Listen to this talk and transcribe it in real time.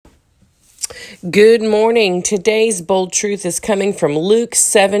Good morning. Today's bold truth is coming from Luke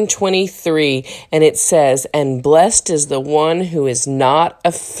 7:23, and it says, "And blessed is the one who is not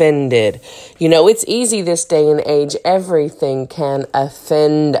offended." You know, it's easy this day and age. Everything can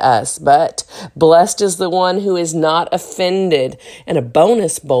offend us, but blessed is the one who is not offended. And a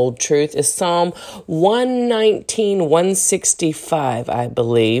bonus bold truth is Psalm 119, 165, I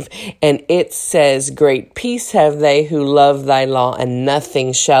believe, and it says, "Great peace have they who love thy law, and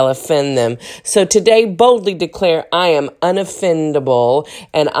nothing shall offend them." So today, boldly declare, I am unoffendable,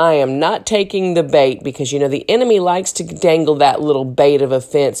 and I am not taking the bait, because, you know, the enemy likes to dangle that little bait of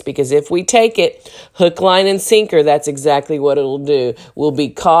offense, because if we take it, hook, line, and sinker, that's exactly what it'll do. We'll be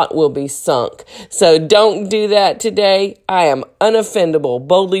caught, we'll be sunk. So don't do that today. I am unoffendable.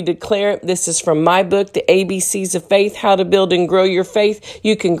 Boldly declare it. This is from my book, The ABCs of Faith, How to Build and Grow Your Faith.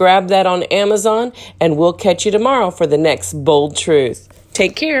 You can grab that on Amazon, and we'll catch you tomorrow for the next bold truth.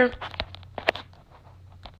 Take care.